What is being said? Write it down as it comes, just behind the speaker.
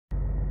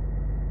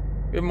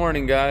Good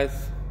morning,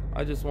 guys.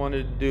 I just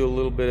wanted to do a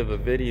little bit of a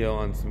video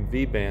on some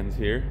V-bands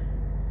here.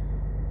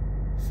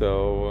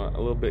 So a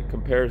little bit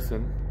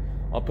comparison.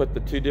 I'll put the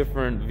two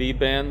different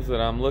V-bands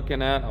that I'm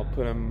looking at. I'll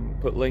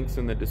put links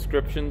in the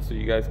description so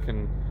you guys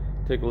can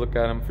take a look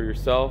at them for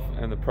yourself,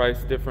 and the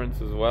price difference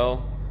as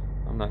well.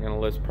 I'm not going to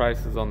list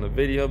prices on the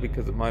video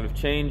because it might have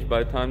changed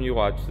by the time you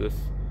watch this,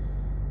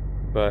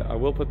 but I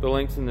will put the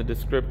links in the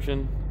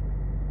description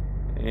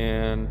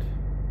and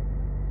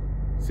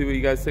see what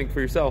you guys think for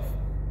yourself.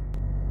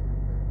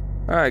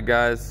 Alright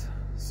guys,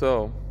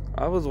 so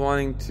I was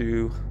wanting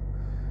to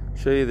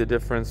show you the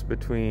difference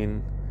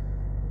between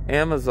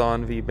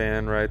Amazon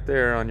V-band right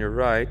there on your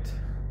right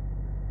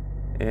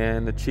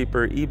and the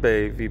cheaper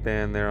eBay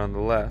V-band there on the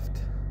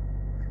left.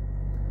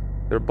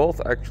 They're both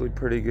actually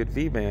pretty good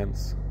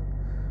V-bands,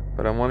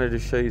 but I wanted to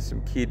show you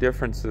some key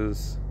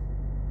differences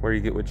where you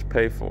get what you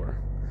pay for.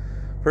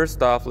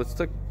 First off, let's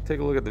take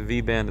a look at the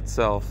V-band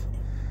itself.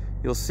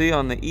 You'll see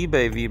on the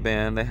eBay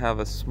V-band they have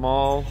a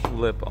small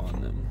lip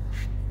on them.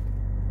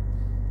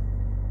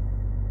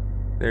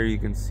 There you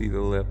can see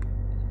the lip,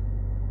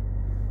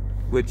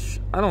 which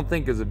I don't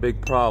think is a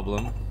big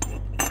problem.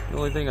 The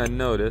only thing I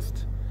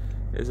noticed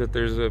is that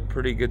there's a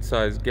pretty good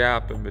sized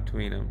gap in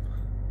between them.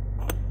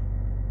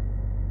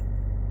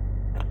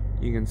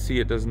 You can see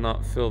it does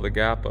not fill the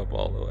gap up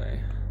all the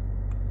way.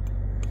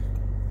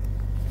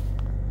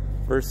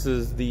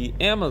 Versus the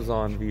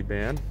Amazon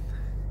V-band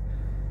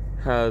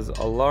has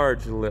a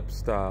large lip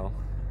style.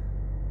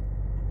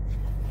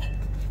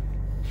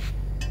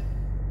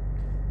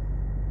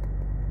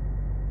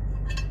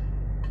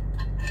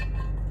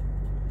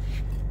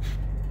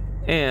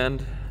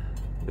 And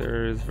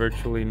there is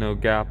virtually no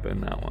gap in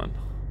that one.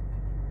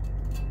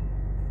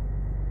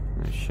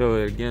 I'll show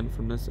it again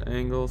from this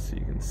angle so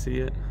you can see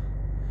it.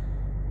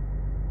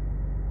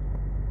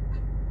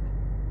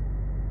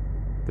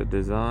 The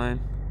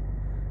design,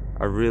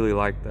 I really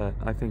like that.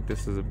 I think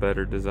this is a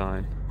better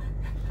design.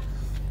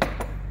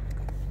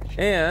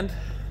 And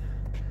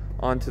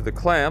onto the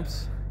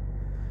clamps.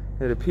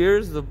 It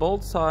appears the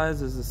bolt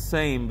size is the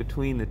same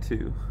between the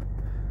two.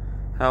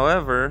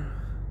 However,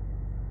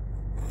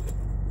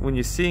 when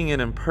you're seeing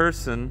it in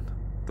person,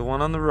 the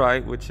one on the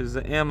right, which is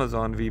the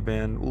Amazon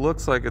V-band,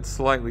 looks like it's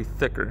slightly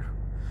thicker.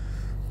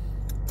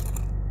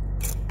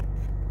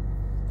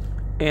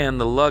 And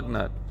the lug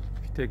nut,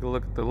 if you take a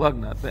look at the lug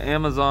nut, the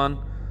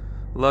Amazon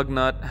lug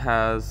nut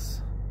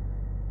has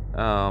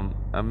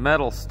a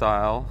metal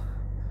style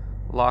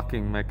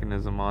locking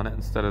mechanism on it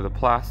instead of the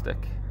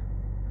plastic,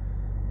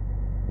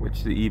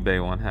 which the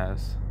eBay one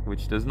has,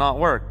 which does not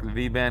work. The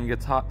V-band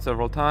gets hot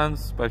several times,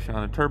 especially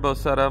on a turbo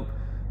setup,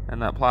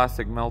 and that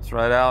plastic melts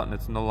right out and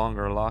it's no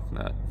longer a lock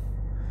nut.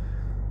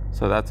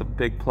 So that's a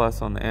big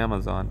plus on the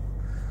Amazon.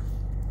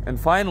 And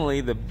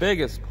finally, the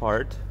biggest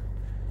part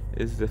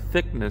is the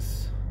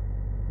thickness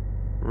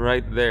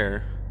right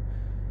there.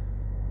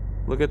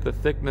 Look at the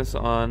thickness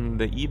on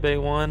the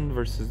eBay one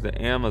versus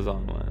the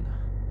Amazon one.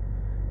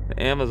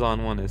 The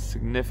Amazon one is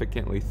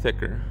significantly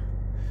thicker.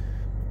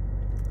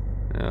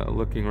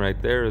 Looking right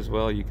there as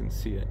well, you can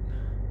see it.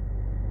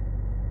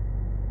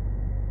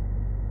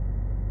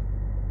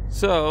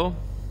 So,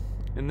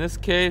 in this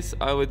case,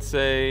 I would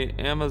say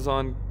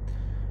Amazon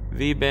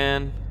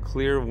V-band,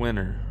 clear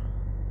winner.